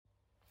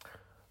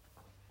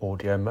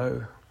Audio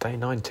Mo, day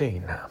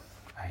 19.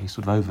 A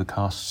sort of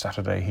overcast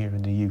Saturday here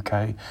in the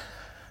UK,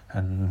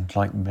 and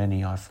like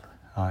many, I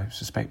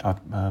suspect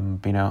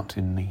I've been out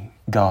in the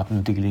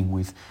garden dealing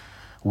with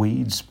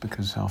weeds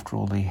because after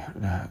all the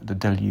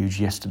deluge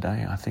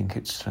yesterday, I think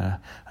it's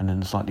and in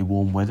the slightly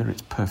warm weather,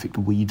 it's perfect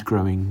weed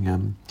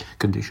growing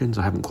conditions.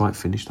 I haven't quite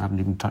finished. I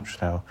haven't even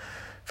touched our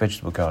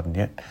vegetable garden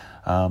yet.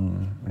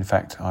 In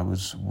fact, I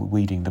was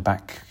weeding the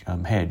back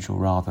hedge, or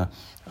rather,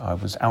 I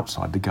was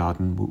outside the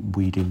garden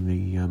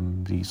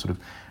weeding the sort of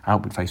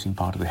outward-facing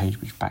part of the hedge,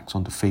 which backs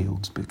onto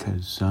fields,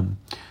 because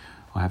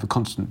I have a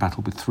constant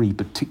battle with three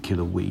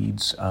particular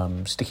weeds: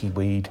 sticky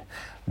weed,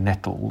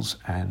 nettles,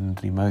 and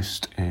the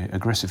most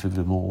aggressive of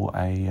them all,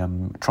 a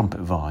trumpet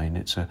vine.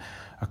 It's a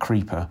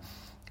creeper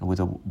with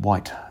a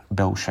white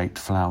bell-shaped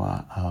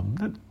flower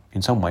that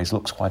in some ways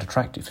looks quite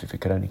attractive if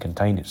it could only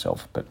contain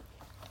itself, but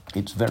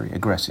it's very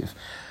aggressive,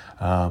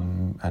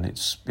 and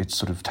it's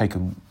sort of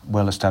taken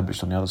well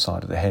established on the other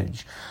side of the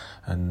hedge,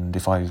 and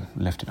if I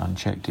left it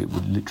unchecked, it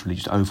would literally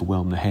just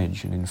overwhelm the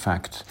hedge. And in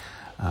fact,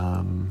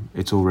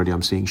 it's already,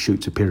 I'm seeing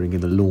shoots appearing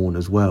in the lawn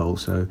as well,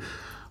 so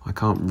I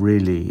can't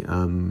really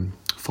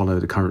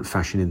follow the current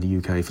fashion in the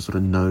UK for sort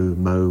of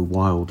no-mow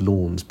wild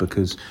lawns,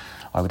 because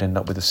I would end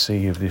up with a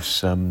sea of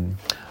this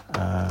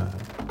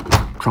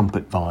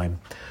trumpet vine.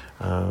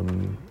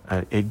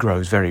 It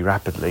grows very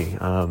rapidly,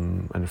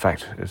 and in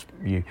fact,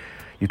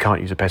 you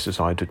can't use a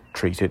pesticide to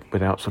treat it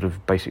without sort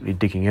of basically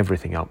digging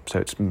everything up. So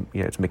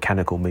it's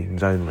mechanical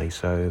means only.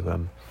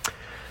 So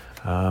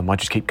I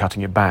just keep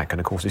cutting it back, and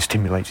of course it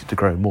stimulates it to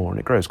grow more, and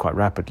it grows quite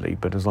rapidly.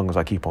 But as long as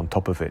I keep on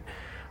top of it,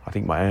 I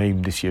think my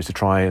aim this year is to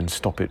try and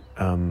stop it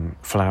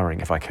flowering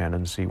if I can,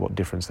 and see what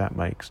difference that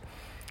makes.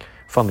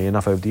 Funnily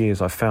enough, over the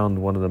years, I've found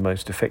one of the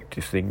most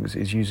effective things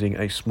is using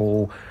a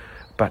small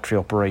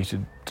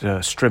battery-operated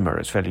strimmer.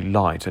 It's fairly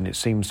light, and it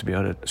seems to be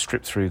able to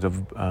strip through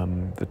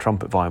the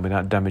trumpet vine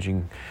without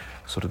damaging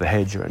sort of the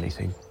hedge or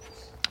anything.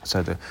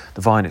 So the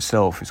vine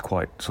itself is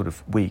quite sort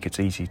of weak. It's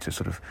easy to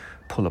sort of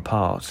pull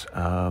apart,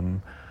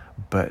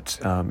 but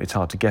it's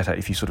hard to get at.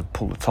 If you sort of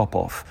pull the top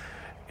off,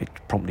 it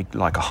promptly,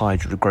 like a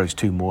hydra, grows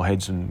two more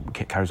heads and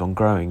carries on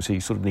growing. So you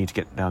sort of need to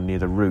get down near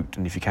the root,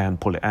 and if you can,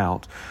 pull it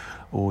out,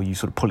 or you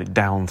sort of pull it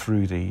down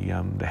through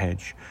the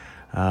hedge.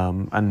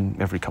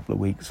 And every couple of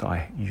weeks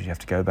I usually have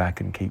to go back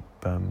and keep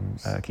on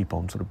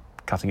sort of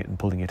cutting it and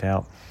pulling it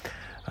out.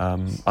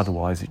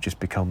 Otherwise it just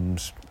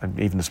becomes, and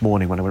even this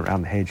morning when I went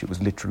around the hedge, it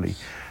was literally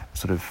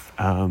sort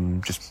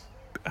of just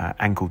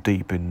ankle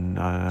deep in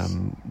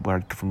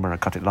from where I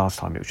cut it last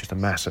time. It was just a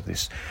mass of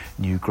this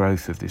new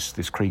growth of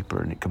this creeper,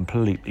 and it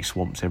completely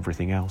swamps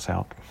everything else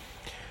out.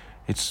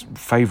 Its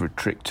favourite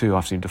trick too,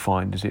 I've seemed to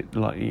find, is it,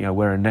 like,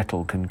 where a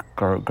nettle can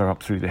grow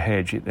up through the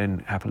hedge, it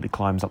then happily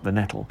climbs up the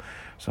nettle.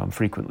 So I'm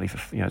frequently,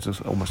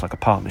 it's almost like a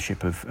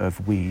partnership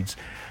of weeds,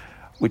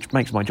 which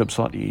makes my job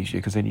slightly easier,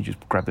 because then you just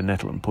grab the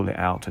nettle and pull it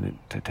out, and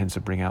it tends to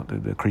bring out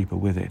the creeper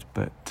with it.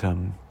 But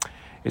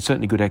it's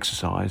certainly good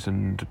exercise,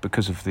 and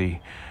because of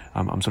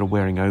I'm sort of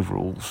wearing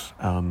overalls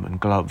and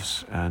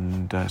gloves,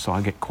 and so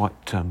I get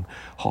quite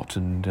hot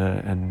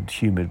and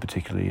humid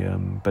particularly.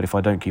 But if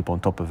I don't keep on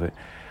top of it,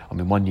 I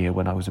mean, one year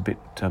when I was a bit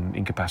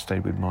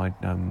incapacitated with my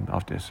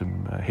after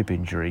some hip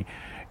injury,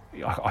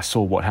 I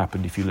saw what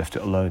happened if you left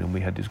it alone, and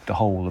we had the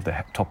whole of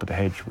the top of the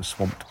hedge was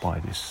swamped by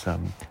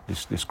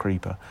this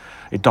creeper.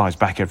 It dies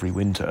back every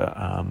winter,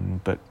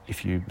 but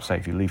if you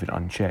leave it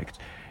unchecked,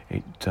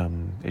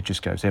 it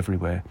just goes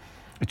everywhere.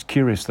 It's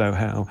curious though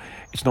how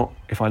it's not.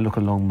 If I look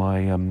along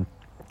my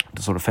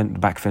the sort of the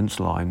back fence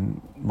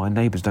line, my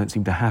neighbours don't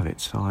seem to have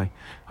it, so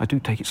I do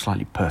take it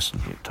slightly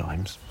personally at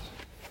times.